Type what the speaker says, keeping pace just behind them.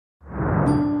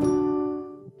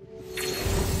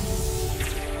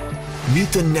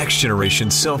Meet the next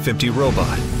generation self-empty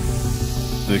robot.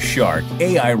 The Shark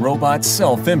AI Robot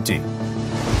Self-Empty.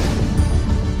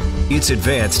 Its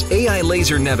advanced AI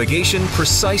laser navigation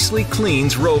precisely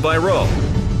cleans row by row,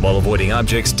 while avoiding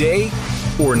objects day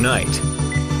or night.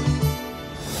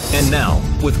 And now,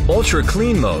 with Ultra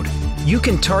Clean Mode, you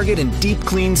can target and deep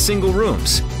clean single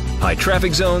rooms, high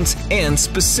traffic zones, and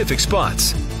specific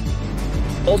spots.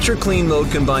 Ultra Clean Mode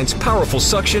combines powerful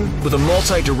suction with a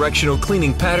multi-directional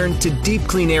cleaning pattern to deep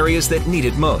clean areas that need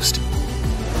it most.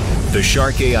 The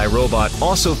Shark AI robot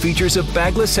also features a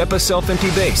Bagless HEPA self-empty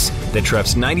base that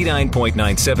traps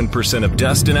 99.97% of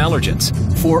dust and allergens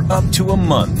for up to a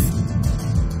month.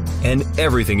 And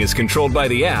everything is controlled by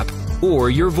the app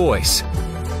or your voice.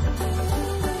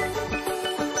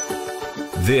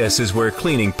 This is where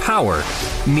cleaning power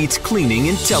meets cleaning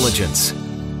intelligence.